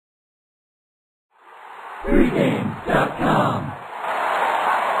Pregame.com.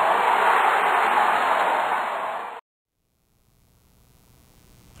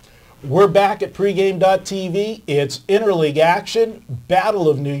 We're back at pregame.tv. It's interleague action, Battle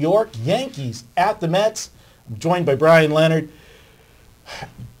of New York, Yankees at the Mets. I'm joined by Bryan Leonard.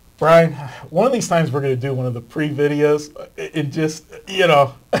 Bryan, one of these times we're going to do one of the pre-videos and just, you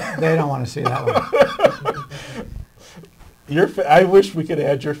know. They don't want to see that one. I wish we could have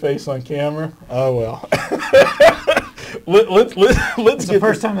had your face on camera. Oh, well. Let's it's the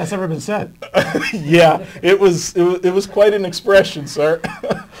first time that's ever been said. Yeah, it was quite an expression, sir.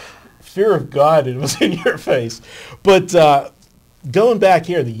 Fear of God, it was in your face. But going back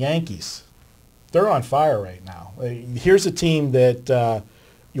here, the Yankees, they're on fire right now. Here's a team that, a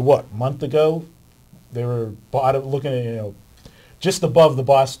month ago, they were looking at, just above the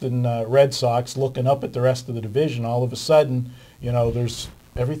Boston Red Sox, looking up at the rest of the division. All of a sudden,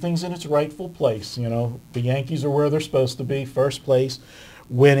 everything's in its rightful place. The Yankees are where they're supposed to be, first place,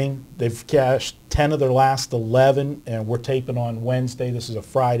 winning. They've cashed 10 of their last 11, and we're taping on Wednesday. This is a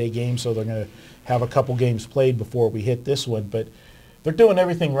Friday game, so they're going to have a couple games played before we hit this one. But they're doing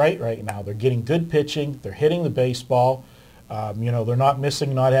everything right now. They're getting good pitching. They're hitting the baseball. They're not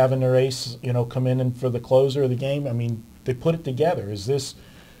missing, not having their ace, come in and for the closer of the game. I mean, they put it together. Is this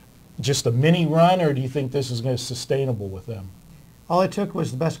just a mini run, or do you think this is going to be sustainable with them? All it took was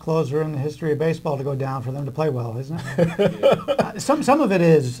the best closer in the history of baseball to go down for them to play well, isn't it? Some of it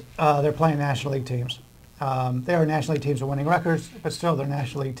is they're playing National League teams. They are National League teams with winning records, but still they're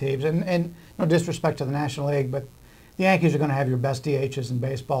National League teams. And no disrespect to the National League, but the Yankees are going to have your best DHs in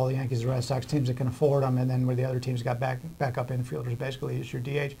baseball. The Yankees and Red Sox, teams that can afford them, and then where the other teams got backup infielders, basically is your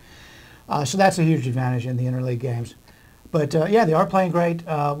DH. So that's a huge advantage in the interleague games. But yeah, they are playing great.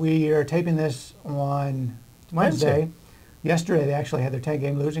 We are taping this on Wednesday. Yesterday, they actually had their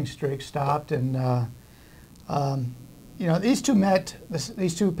 10-game losing streak stopped, and these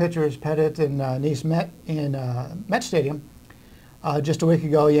two pitchers, Pettit and Nice, met in Met Stadium just a week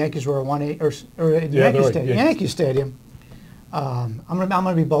ago. Yankees were at Yankee Stadium. I'm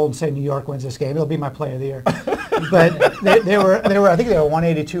gonna be bold and say New York wins this game. It'll be my play of the year. But they were I think they were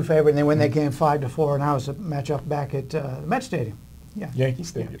 182 favorite, and they win that game 5-4. And now it's a matchup back at Met Stadium. Yeah. Yankee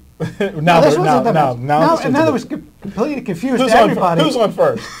Stadium. Yeah. now that was completely confused everybody. Who's on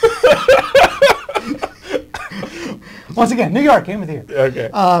first? Once again, New York came with you. Okay.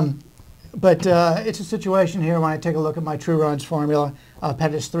 But it's a situation here when I take a look at my true runs formula.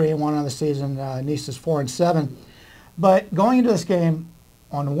 Pettit's 3-1 on the season. Nice is 4-7. But going into this game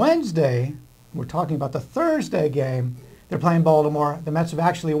on Wednesday, we're talking about the Thursday game. They're playing Baltimore. The Mets have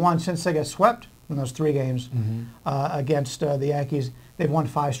actually won since they got swept in those 3 games against the Yankees. They've won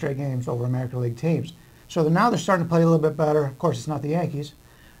 5 straight games over American League teams. So now they're starting to play a little bit better. Of course, it's not the Yankees,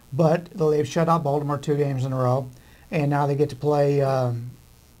 but they've shut out Baltimore 2 games in a row, and now they get to play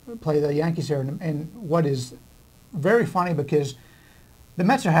the Yankees here. And what is very funny, because the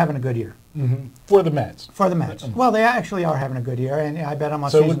Mets are having a good year. For the Mets. For the Mets. Well, they actually are having a good year, and I bet them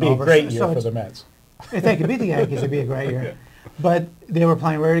on season over. So it would be a great year for the Mets. If they could beat the Yankees, it'd be a great year. But they were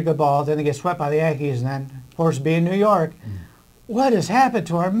playing really good ball. Then they get swept by the Yankees, and then, of course, being New York, what has happened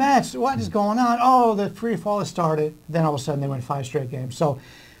to our Mets? What is going on? Oh, the free fall has started. Then all of a sudden they win 5 straight games. So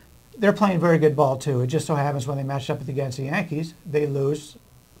they're playing very good ball too. It just so happens when they matched up against the Yankees, they lose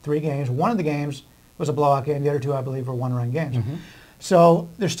 3 games. One of the games was a blowout game. The other 2, I believe, were 1-run games. So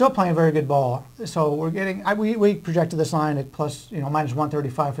they're still playing very good ball. So we're getting, we projected this line at plus, minus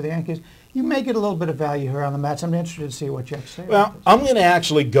 135 for the Yankees. You may get a little bit of value here on the Mets. I'm interested to see what you have to say. Well, I'm going to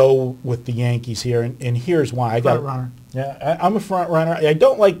actually go with the Yankees here, and here's why. Front runner. Yeah, I'm a front runner. I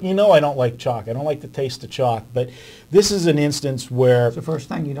don't like chalk. I don't like the taste of chalk, but this is an instance where... It's the first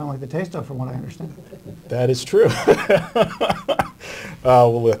thing you don't like the taste of, from what I understand. That is true.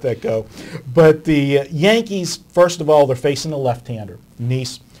 We'll let that go. But the Yankees, first of all, they're facing a left-hander,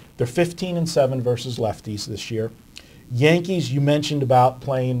 Nice. They're 15-7 versus lefties this year. Yankees, you mentioned about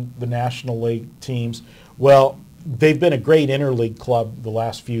playing the National League teams. Well, they've been a great interleague club the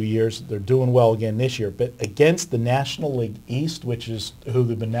last few years. They're doing well again this year. But against the National League East, which is who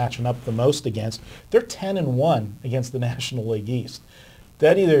they've been matching up the most against, they're 10-1 against the National League East.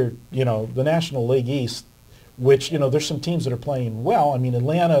 That either, the National League East, which, there's some teams that are playing well. I mean,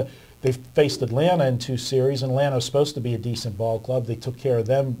 Atlanta, they've faced Atlanta in 2 series, and Atlanta's supposed to be a decent ball club. They took care of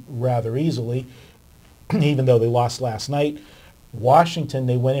them rather easily, even though they lost last night. Washington,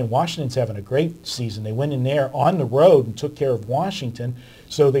 they went in. Washington's having a great season. They went in there on the road and took care of Washington.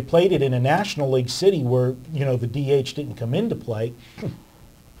 So they played it in a National League city where, the DH didn't come into play.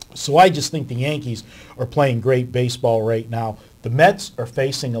 So I just think the Yankees are playing great baseball right now. The Mets are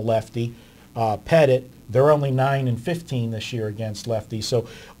facing a lefty. Pettit. They're only 9-15 this year against lefties. So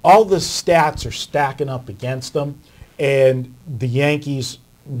all the stats are stacking up against them, and the Yankees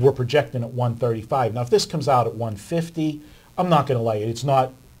were projecting at 135. Now, if this comes out at 150, I'm not going to like it.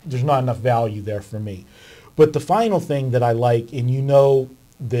 There's not enough value there for me. But the final thing that I like, and you know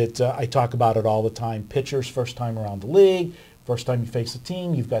that I talk about it all the time, pitchers first time around the league, first time you face a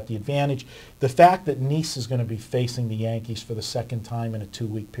team, you've got the advantage. The fact that Nice is going to be facing the Yankees for the second time in a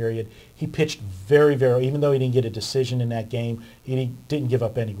 2-week period, he pitched very, even though he didn't get a decision in that game, he didn't give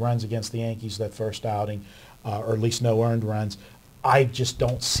up any runs against the Yankees that first outing, or at least no earned runs. I just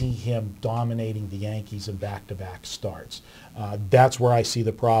don't see him dominating the Yankees in back-to-back starts. That's where I see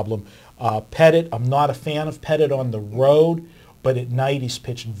the problem. Pettit, I'm not a fan of Pettit on the road, but at night he's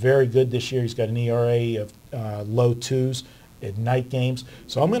pitched very good this year. He's got an ERA of low 2s at night games.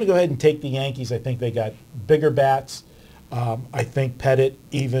 So I'm going to go ahead and take the Yankees. I think they got bigger bats. I think Pettit,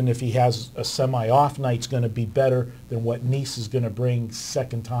 even if he has a semi-off night, is going to be better than what Nice is going to bring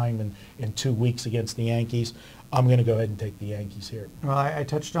second time in 2 weeks against the Yankees. I'm going to go ahead and take the Yankees here. Well, I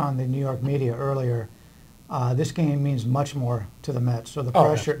touched on the New York media earlier. This game means much more to the Mets. So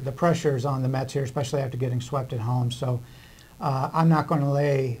the pressure is on the Mets here, especially after getting swept at home. So I'm not going to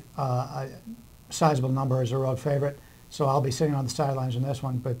lay a sizable number as a road favorite. So I'll be sitting on the sidelines in this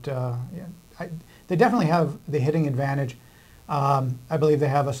one. But they definitely have the hitting advantage. I believe they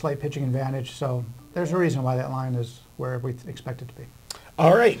have a slight pitching advantage. So there's a reason why that line is where we expect it to be.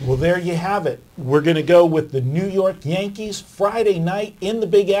 All right, well, there you have it. We're going to go with the New York Yankees Friday night in the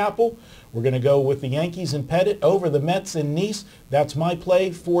Big Apple. We're going to go with the Yankees and Pettit over the Mets in Nice. That's my play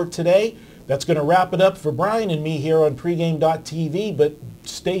for today. That's going to wrap it up for Brian and me here on pregame.tv, but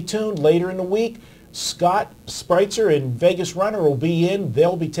stay tuned later in the week. Scott Spreitzer and Vegas Runner will be in.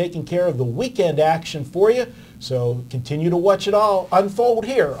 They'll be taking care of the weekend action for you. So continue to watch it all unfold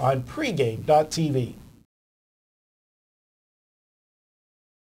here on pregame.tv.